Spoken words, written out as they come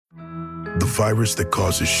The virus that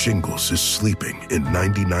causes shingles is sleeping in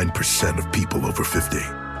 99% of people over 50.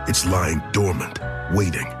 It's lying dormant,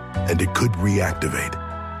 waiting, and it could reactivate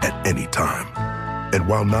at any time. And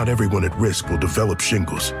while not everyone at risk will develop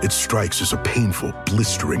shingles, it strikes as a painful,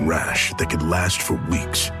 blistering rash that can last for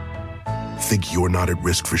weeks. Think you're not at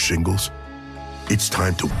risk for shingles? It's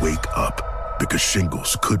time to wake up, because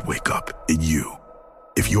shingles could wake up in you.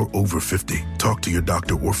 If you're over 50, talk to your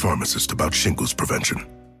doctor or pharmacist about shingles prevention.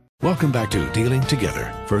 Welcome back to Dealing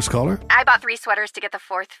Together. First caller? I bought 3 sweaters to get the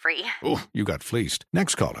 4th free. Oh, you got fleeced.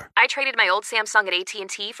 Next caller? I traded my old Samsung at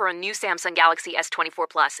AT&T for a new Samsung Galaxy S24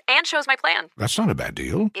 Plus and chose my plan. That's not a bad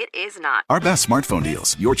deal. It is not. Our best smartphone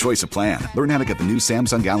deals. Your choice of plan. Learn how to get the new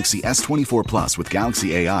Samsung Galaxy S24 Plus with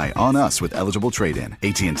Galaxy AI on us with eligible trade-in.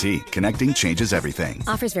 AT&T. Connecting changes everything.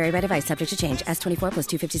 Offers vary by device. Subject to change. S24 plus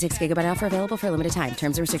 256 gigabyte offer available for a limited time.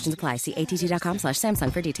 Terms and restrictions apply. See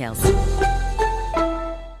att.com/Samsung for details.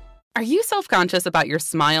 Are you self-conscious about your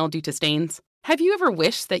smile due to stains? Have you ever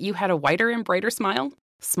wished that you had a whiter and brighter smile?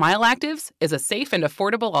 Smile Actives is a safe and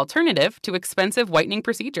affordable alternative to expensive whitening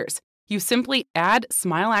procedures. You simply add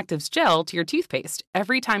Smile Actives gel to your toothpaste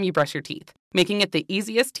every time you brush your teeth, making it the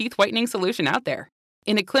easiest teeth whitening solution out there.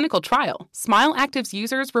 In a clinical trial, Smile Actives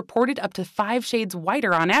users reported up to 5 shades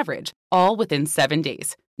whiter on average, all within 7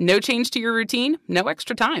 days. No change to your routine, no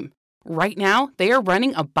extra time. Right now, they are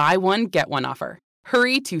running a buy one, get one offer.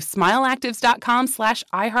 Hurry to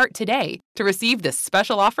smileactives.com/iHeart today to receive this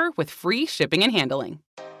special offer with free shipping and handling.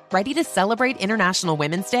 Ready to celebrate International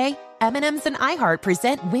Women's Day? M&M's and iHeart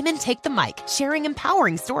present Women Take the Mic, sharing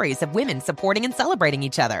empowering stories of women supporting and celebrating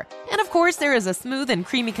each other. And of course, there is a smooth and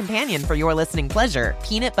creamy companion for your listening pleasure,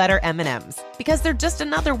 peanut butter M&M's. Because they're just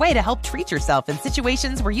another way to help treat yourself in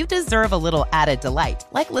situations where you deserve a little added delight,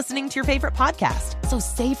 like listening to your favorite podcast. So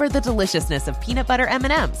savor the deliciousness of peanut butter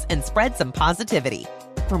M&M's and spread some positivity.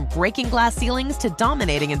 From breaking glass ceilings to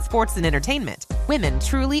dominating in sports and entertainment, women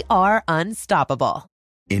truly are unstoppable.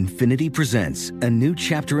 Infinity presents a new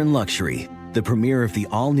chapter in luxury, the premiere of the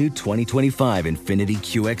all-new 2025 Infinity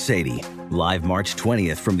QX80, live March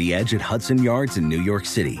 20th from the Edge at Hudson Yards in New York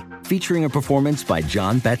City, featuring a performance by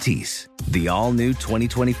John Batiste. The all-new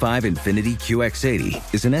 2025 Infinity QX80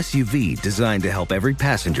 is an SUV designed to help every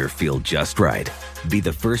passenger feel just right. Be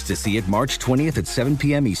the first to see it March 20th at 7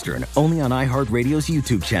 p.m. Eastern, only on iHeartRadio's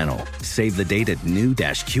YouTube channel. Save the date at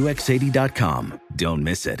new-QX80.com. Don't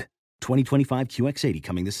miss it. 2025 QX80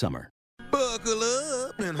 coming this summer. Buckle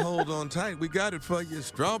up and hold on tight. We got it for you.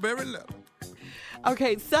 Strawberry letter.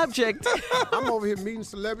 Okay, subject. I'm over here meeting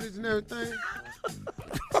celebrities and everything.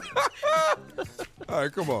 All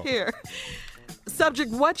right, come on. Here.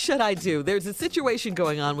 Subject, what should I do? There's a situation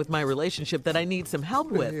going on with my relationship that I need some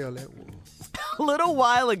help with. Hell, that was. A little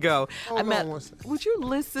while ago, Hold on one second. would you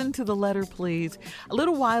listen to the letter, please? A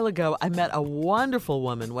little while ago, I met a wonderful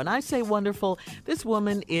woman. When I say wonderful, this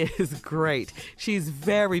woman is great. She's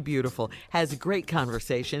very beautiful, has great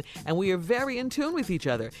conversation, and we are very in tune with each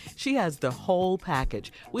other. She has the whole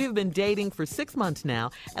package. We have been dating for 6 months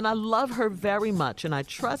now, and I love her very much, and I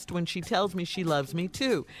trust when she tells me she loves me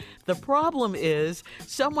too. The problem is,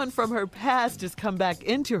 someone from her past has come back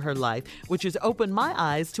into her life, which has opened my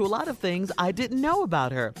eyes to a lot of things I didn't know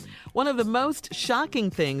about her. One of the most shocking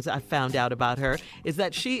things I found out about her is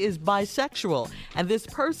that she is bisexual, and this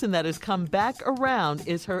person that has come back around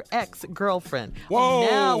is her ex-girlfriend. Whoa.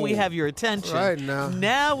 Now we have your attention. Right now.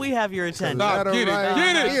 Now we have your attention. Nah, get it, Right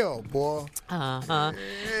get it. here, boy. Uh-huh.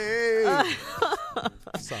 Hey.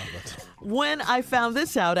 Sorry about that. When I found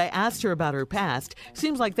this out, I asked her about her past.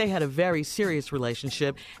 Seems like they had a very serious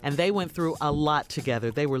relationship, and they went through a lot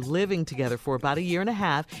together. They were living together for about 1.5 years,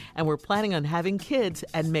 and were planning on having kids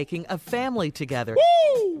and making a family together.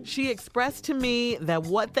 Woo! She expressed to me that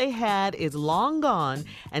what they had is long gone,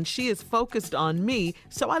 and she is focused on me,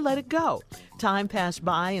 so I let it go. Time passed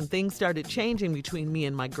by, and things started changing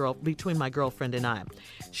between my girlfriend and I.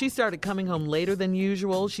 She started coming home later than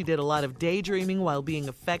usual. She did a lot of daydreaming while being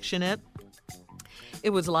affectionate. It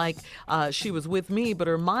was like she was with me, but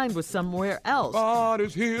her mind was somewhere else. God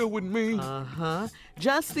is here with me. Uh-huh.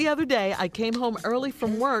 Just the other day, I came home early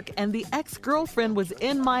from work, and the ex-girlfriend was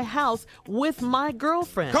in my house with my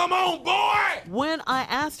girlfriend. Come on, boy! When I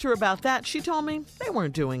asked her about that, she told me they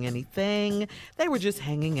weren't doing anything. They were just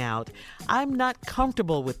hanging out. I'm not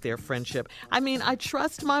comfortable with their friendship. I mean, I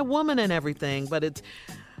trust my woman and everything, but it's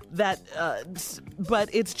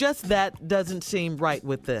just that doesn't seem right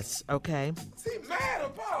with this, okay? See, mad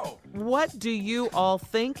about. What do you all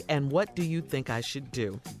think, and what do you think I should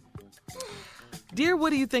do? Dear, what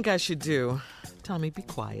do you think I should do? Tommy, be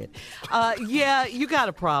quiet. Yeah, you got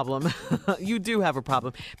a problem. You do have a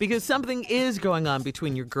problem because something is going on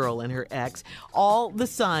between your girl and her ex. All the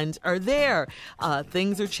signs are there.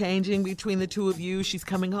 Things are changing between the two of you. She's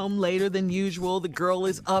coming home later than usual. The girl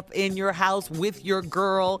is up in your house with your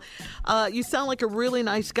girl. You sound like a really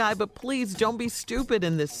nice guy, but please don't be stupid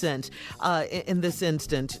in this sense. In this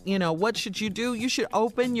instant, you know, what should you do? You should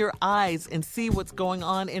open your eyes and see what's going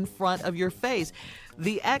on in front of your face.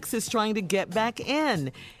 The ex is trying to get back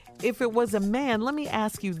in. If it was a man, let me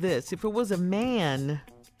ask you this. If it was a man,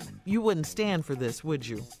 you wouldn't stand for this, would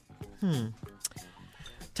you?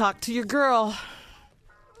 Talk to your girl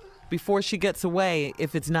before she gets away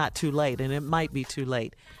if it's not too late, and it might be too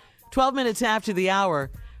late. 12 minutes after the hour,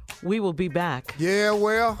 we will be back. Yeah,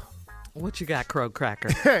 well. What you got, Crow Cracker?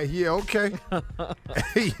 Yeah, okay.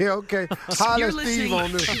 Yeah, okay. Holler at Steve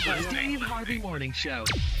on this. Steve Harvey Morning Show.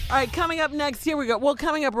 All right, coming up next, here we go. Well,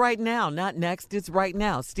 coming up right now, not next, it's right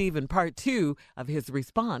now. Steve in part 2 of his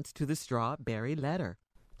response to the strawberry letter.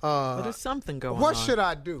 There's something going on. What should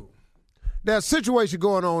I do? There's a situation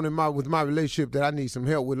going on with my relationship that I need some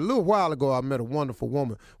help with. A little while ago, I met a wonderful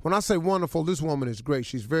woman. When I say wonderful, this woman is great.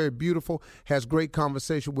 She's very beautiful, has great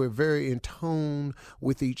conversation. We're very in tune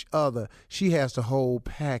with each other. She has the whole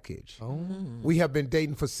package. We have been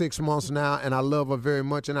dating for 6 months now, and I love her very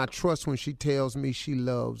much, and I trust when she tells me she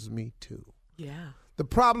loves me too. Yeah. The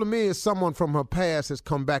problem is someone from her past has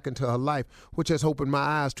come back into her life, which has opened my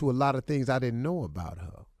eyes to a lot of things I didn't know about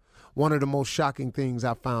her. One of the most shocking things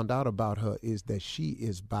I found out about her is that she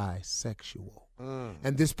is bisexual.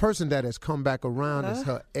 And this person that has come back around is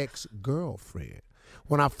her ex-girlfriend.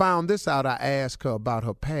 When I found this out, I asked her about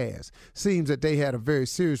her past. Seems that they had a very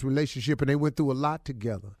serious relationship and they went through a lot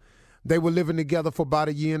together. They were living together for about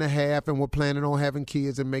 1.5 years and were planning on having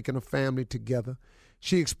kids and making a family together.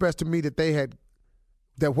 She expressed to me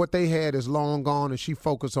that what they had is long gone and she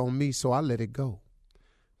focused on me, so I let it go.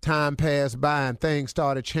 Time passed by and things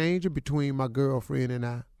started changing between my girlfriend and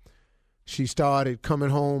I. She started coming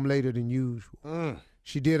home later than usual.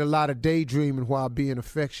 She did a lot of daydreaming while being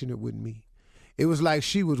affectionate with me. It was like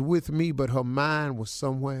she was with me, but her mind was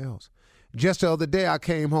somewhere else. Just the other day, I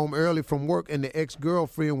came home early from work and the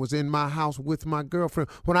ex-girlfriend was in my house with my girlfriend.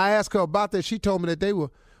 When I asked her about that, she told me that they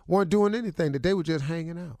weren't doing anything, that they were just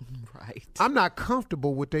hanging out. Right. I'm not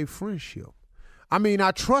comfortable with their friendship. I mean,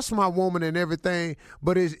 I trust my woman and everything,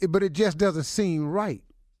 but it just doesn't seem right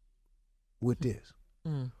with this.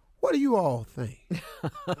 What do you all think?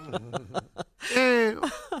 And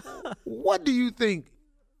what do you think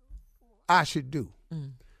I should do?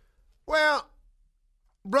 Well,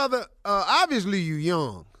 brother, obviously you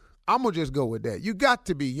young. I'm going to just go with that. You got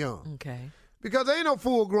to be young. Okay. Because there ain't no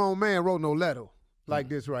full-grown man wrote no letter like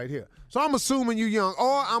this right here. So I'm assuming you young,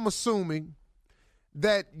 or I'm assuming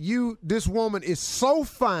that this woman is so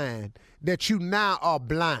fine that you now are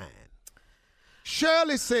blind.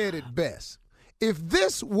 Shirley said it best. If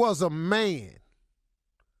this was a man,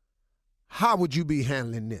 how would you be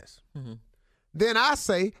handling this? Then I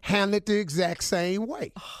say, handle it the exact same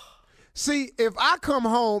way. See, if I come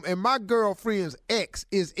home and my girlfriend's ex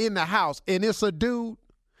is in the house and it's a dude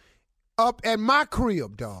up at my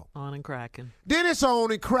crib, dog. On and cracking. Then it's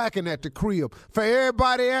on and cracking at the crib for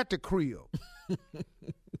everybody at the crib.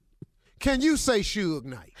 Can you say Suge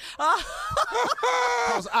Knight?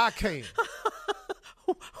 Because I can't.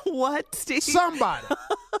 What, Steve? Somebody.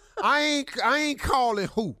 I ain't calling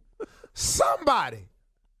who. Somebody.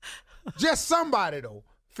 Just somebody, though,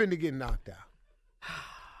 finna get knocked out.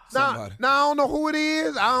 Now, I don't know who it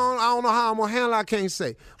is. I don't know how I'm going to handle it. I can't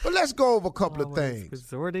say. But let's go over a couple of things.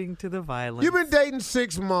 Resorting to the violence. You've been dating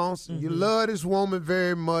 6 months. You love this woman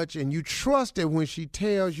very much, and you trust her when she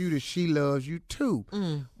tells you that she loves you too.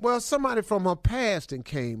 Well, somebody from her past and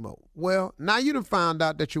came up. Well, now you done found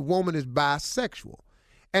out that your woman is bisexual.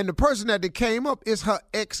 And the person that came up is her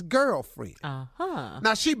ex-girlfriend.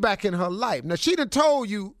 Now, she back in her life. Now, she done told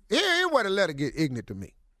you, here's where the letter get ignorant to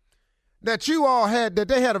me. That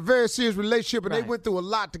they had a very serious relationship and they went through a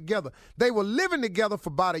lot together. They were living together for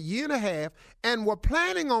about 1.5 years and were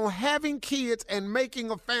planning on having kids and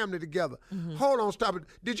making a family together. Hold on, stop it.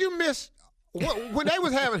 Did you miss when they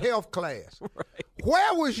was having health class?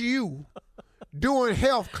 Where was you doing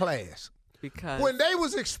health class? Because when they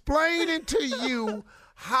was explaining to you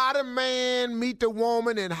how to man meet the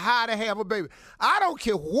woman and how to have a baby. I don't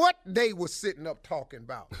care what they were sitting up talking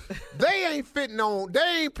about. They ain't planning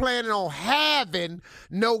on having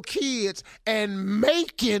no kids and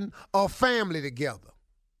making a family together.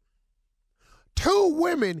 2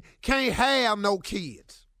 women can't have no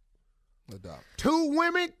kids. 2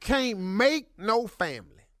 women can't make no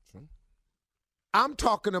family. I'm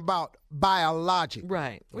talking about biological.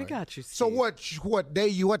 Right. We got you, Steve. So what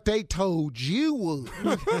they told you was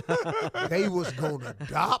they was gonna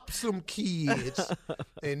adopt some kids,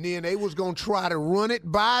 and then they was gonna try to run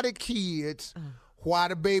it by the kids while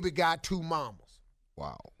the baby got 2 mamas.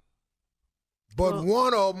 Wow. But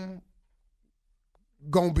one of them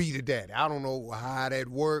gonna be the daddy. I don't know how that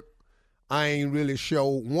work. I ain't really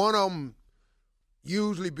sure. One of them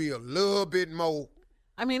usually be a little bit more.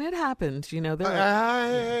 I mean, it happens, you know. There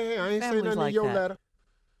I ain't saying nothing like in your that. letter.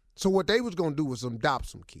 So what they was gonna do was adopt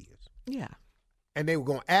some kids. Yeah. And they were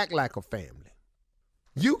gonna act like a family.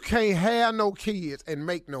 You can't have no kids and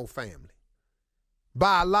make no family.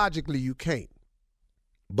 Biologically, you can't.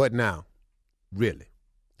 But now, really,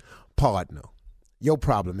 partner, your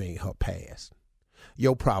problem ain't her past.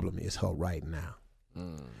 Your problem is her right now.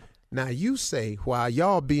 Now, you say, while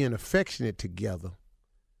y'all being affectionate together,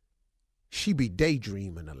 she be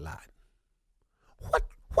daydreaming a lot.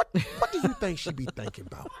 What do you think she be thinking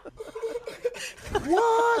about?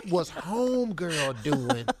 What was homegirl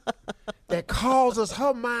doing that causes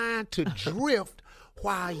her mind to drift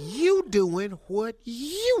while you doing what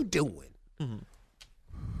you doing?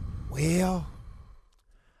 Well,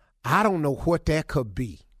 I don't know what that could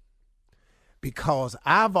be, because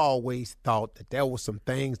I've always thought that there were some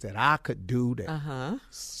things that I could do that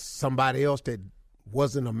somebody else that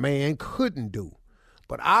wasn't a man couldn't do.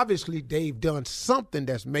 But obviously they've done something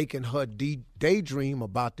that's making her daydream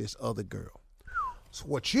about this other girl. So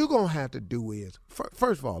what you're going to have to do is,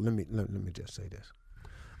 first of all, let me just say this.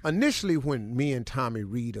 Initially, when me and Tommy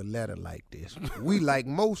read a letter like this, we, like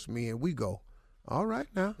most men, we go, all right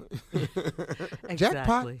now. Exactly.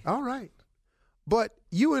 Jackpot, all right. But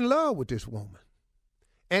you in love with this woman.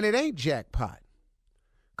 And it ain't jackpot.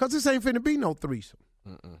 Because this ain't finna be no threesome.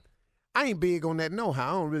 I ain't big on that know-how.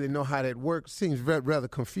 I don't really know how that works. Seems rather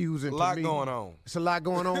confusing to me. A lot going on. It's a lot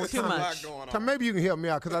going on. Too much. Tom, maybe you can help me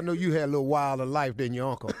out, because I know you had a little wilder life than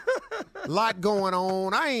your uncle. A lot going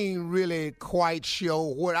on. I ain't really quite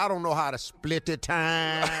sure what. I don't know how to split the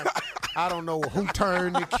time. I don't know who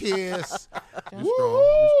turned the kiss.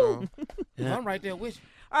 Strong. I'm right there with you.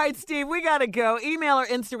 All right, Steve, we got to go. Email or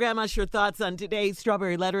Instagram us your thoughts on today's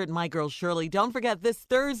Strawberry Letter at My Girl Shirley. Don't forget, this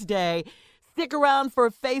Thursday, stick around for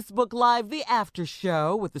Facebook Live, the after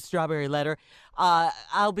show with the Strawberry Letter.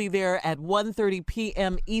 I'll be there at 1:30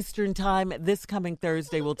 p.m. Eastern Time this coming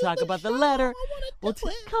Thursday. We'll talk about the letter.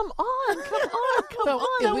 Come on.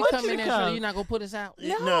 If we come in there, Shirley, you're not going to put us out?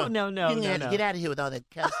 No. Get out of here with all that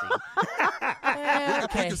cussing.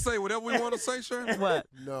 We can say whatever we want to say, Shirley. What?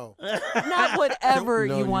 No. Not whatever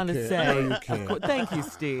No, you you want to can't. say. No, you can't. Thank you,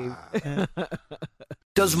 Steve.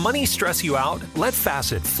 Does money stress you out? Let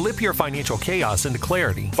Facet flip your financial chaos into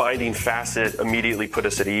clarity. Finding Facet immediately put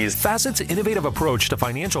us at ease. Facet's innovative approach to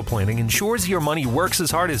financial planning ensures your money works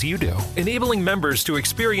as hard as you do, enabling members to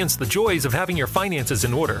experience the joys of having your finances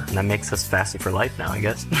in order. And that makes us Facet for life now, I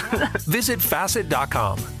guess. Visit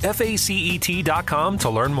Facet.com, FACET.com to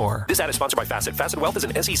learn more. This ad is sponsored by Facet. Facet Wealth is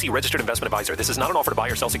an SEC registered investment advisor. This is not an offer to buy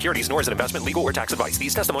or sell securities, nor is it investment, legal, or tax advice.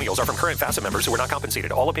 These testimonials are from current Facet members who are not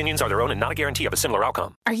compensated. All opinions are their own and not a guarantee of a similar outcome.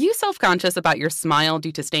 Are you self-conscious about your smile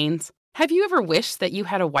due to stains? Have you ever wished that you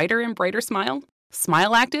had a whiter and brighter smile?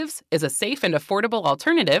 Smile Actives is a safe and affordable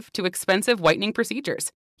alternative to expensive whitening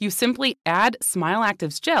procedures. You simply add Smile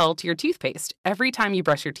Actives gel to your toothpaste every time you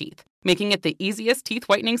brush your teeth, making it the easiest teeth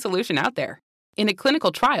whitening solution out there. In a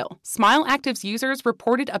clinical trial, Smile Actives users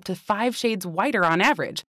reported up to 5 shades whiter on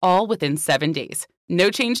average, all within 7 days. No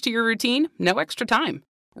change to your routine, no extra time.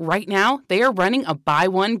 Right now, they are running a buy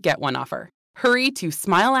one, get one offer. Hurry to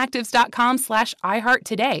smileactives.com/iHeart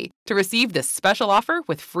today to receive this special offer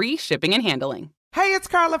with free shipping and handling. Hey, it's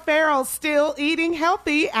Carla Farrell, still eating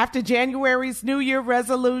healthy after January's New Year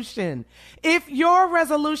resolution. If your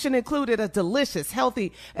resolution included a delicious,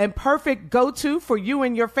 healthy, and perfect go-to for you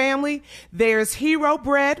and your family, there's Hero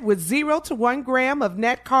Bread with 0 to 1 gram of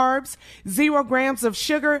net carbs, 0 grams of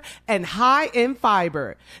sugar, and high in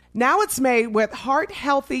fiber. Now it's made with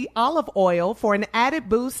heart-healthy olive oil for an added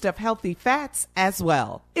boost of healthy fats as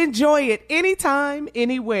well. Enjoy it anytime,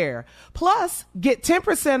 anywhere. Plus, get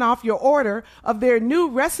 10% off your order of their new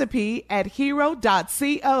recipe at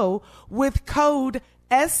hero.co with code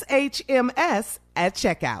SHMS at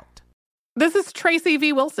checkout. This is Tracy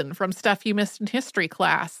V. Wilson from Stuff You Missed in History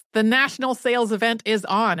class. The national sales event is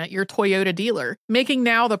on at your Toyota dealer, making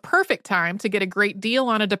now the perfect time to get a great deal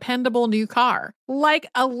on a dependable new car. Like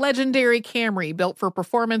a legendary Camry built for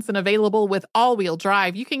performance and available with all-wheel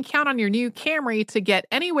drive, you can count on your new Camry to get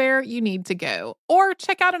anywhere you need to go. Or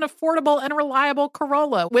check out an affordable and reliable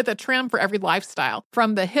Corolla with a trim for every lifestyle.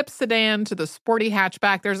 From the hip sedan to the sporty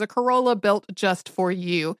hatchback, there's a Corolla built just for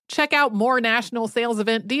you. Check out more national sales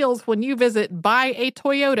event deals when you visit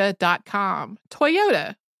buyatoyota.com.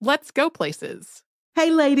 Toyota, let's go places. Hey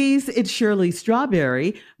ladies, it's Shirley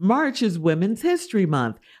Strawberry. March is Women's History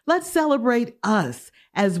Month. Let's celebrate us.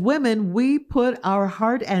 As women, we put our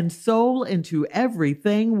heart and soul into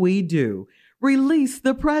everything we do. Release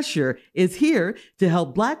the Pressure is here to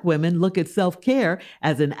help Black women look at self-care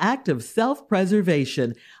as an act of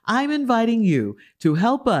self-preservation. I'm inviting you to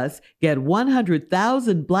help us get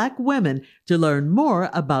 100,000 Black women to learn more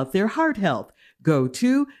about their heart health. Go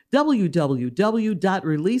to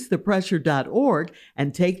www.releasethepressure.org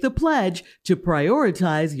and take the pledge to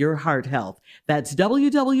prioritize your heart health. That's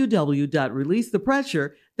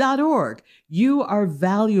www.releasethepressure.org. You are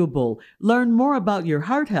valuable. Learn more about your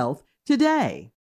heart health today.